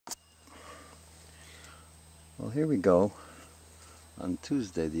Well, here we go on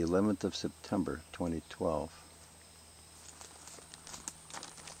Tuesday, the 11th of September, 2012.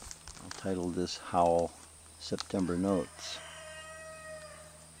 I'll title this Howl September Notes.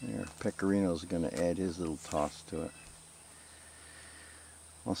 There, Pecorino's going to add his little toss to it.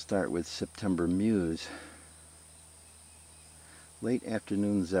 I'll start with September Muse. Late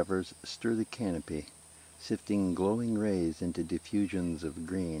afternoon zephyrs stir the canopy, sifting glowing rays into diffusions of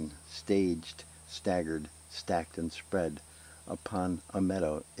green, staged, staggered, stacked and spread upon a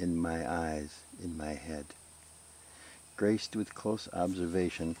meadow in my eyes, in my head. Graced with close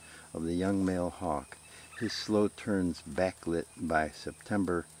observation of the young male hawk, his slow turns backlit by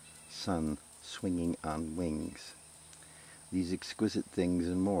September sun swinging on wings. These exquisite things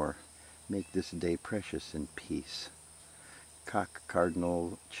and more make this day precious in peace. Cock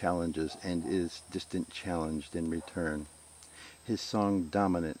cardinal challenges and is distant challenged in return. His song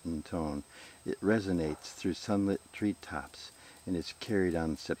dominant in tone, it resonates through sunlit treetops and is carried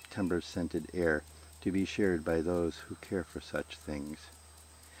on September-scented air to be shared by those who care for such things.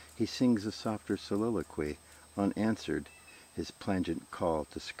 He sings a softer soliloquy, unanswered, his plangent call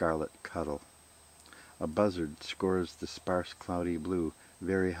to scarlet cuddle. A buzzard scores the sparse cloudy blue,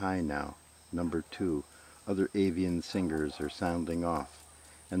 very high now, number 2. Other avian singers are sounding off,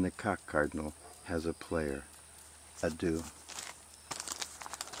 and the cock cardinal has a player. Adieu.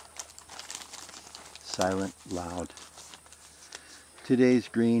 Silent, loud. Today's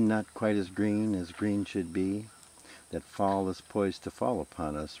green not quite as green should be. That fall is poised to fall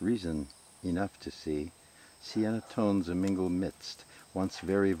upon us, reason enough to see. Sienna tones a mingled midst, once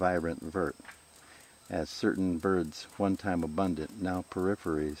very vibrant vert, as certain birds, one time abundant, now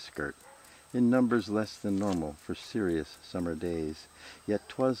peripheries skirt, in numbers less than normal for serious summer days. Yet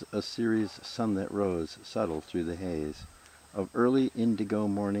 'twas a Ceres sunlit rose, subtle through the haze of early indigo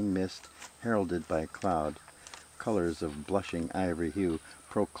morning mist, heralded by cloud, colors of blushing ivory hue,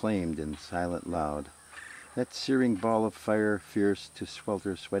 proclaimed in silent loud. That searing ball of fire, fierce to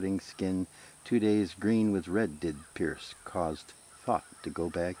swelter sweating skin, 2 days green with red did pierce, caused thought to go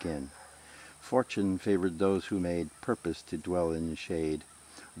back in. Fortune favored those who made purpose to dwell in shade.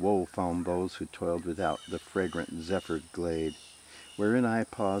 Woe found those who toiled without the fragrant zephyr glade, wherein I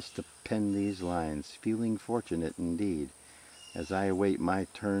pause to pen these lines, feeling fortunate indeed, as I await my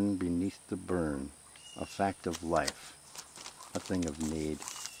turn beneath the burn, a fact of life, a thing of need.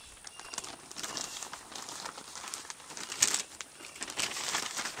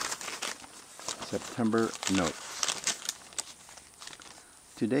 September Notes.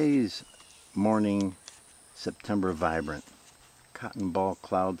 Today's morning, September vibrant. Cotton ball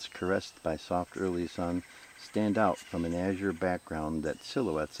clouds caressed by soft early sun stand out from an azure background that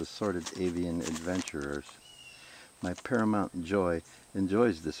silhouettes assorted avian adventurers. My paramount joy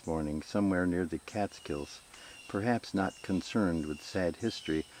enjoys this morning somewhere near the Catskills, perhaps not concerned with sad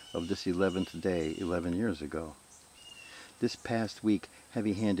history of this 11th day 11 years ago. This past week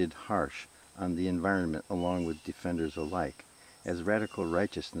heavy-handed, harsh on the environment along with defenders alike, as radical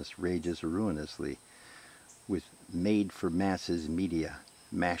righteousness rages ruinously with made-for-masses media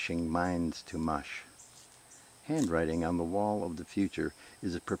mashing minds to mush. Handwriting on the wall of the future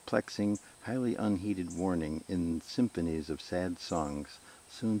is a perplexing, highly unheeded warning in symphonies of sad songs,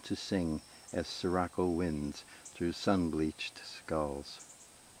 soon to sing as sirocco winds through sun-bleached skulls.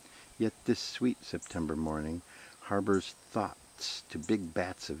 Yet this sweet September morning harbors thoughts to big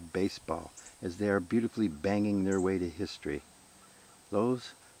bats of baseball as they are beautifully banging their way to history.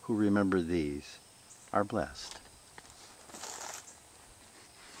 Those who remember these are blessed.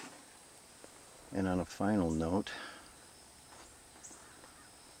 And on a final note,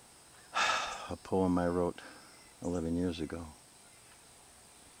 a poem I wrote 11 years ago.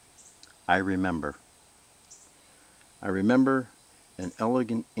 I remember an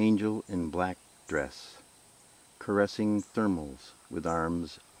elegant angel in black dress, caressing thermals with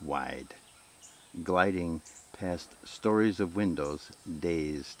arms wide, gliding past stories of windows,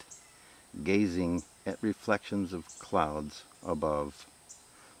 dazed, gazing at reflections of clouds above,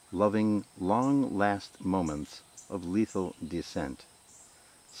 loving long last moments of lethal descent,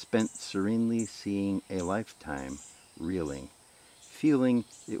 spent serenely seeing a lifetime reeling, feeling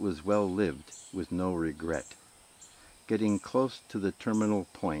it was well lived with no regret, getting close to the terminal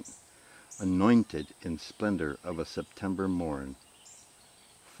point, anointed in splendor of a September morn.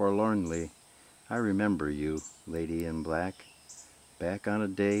 Forlornly, I remember you, lady in black, back on a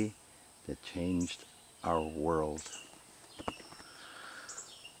day that changed our world.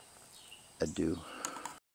 Adieu.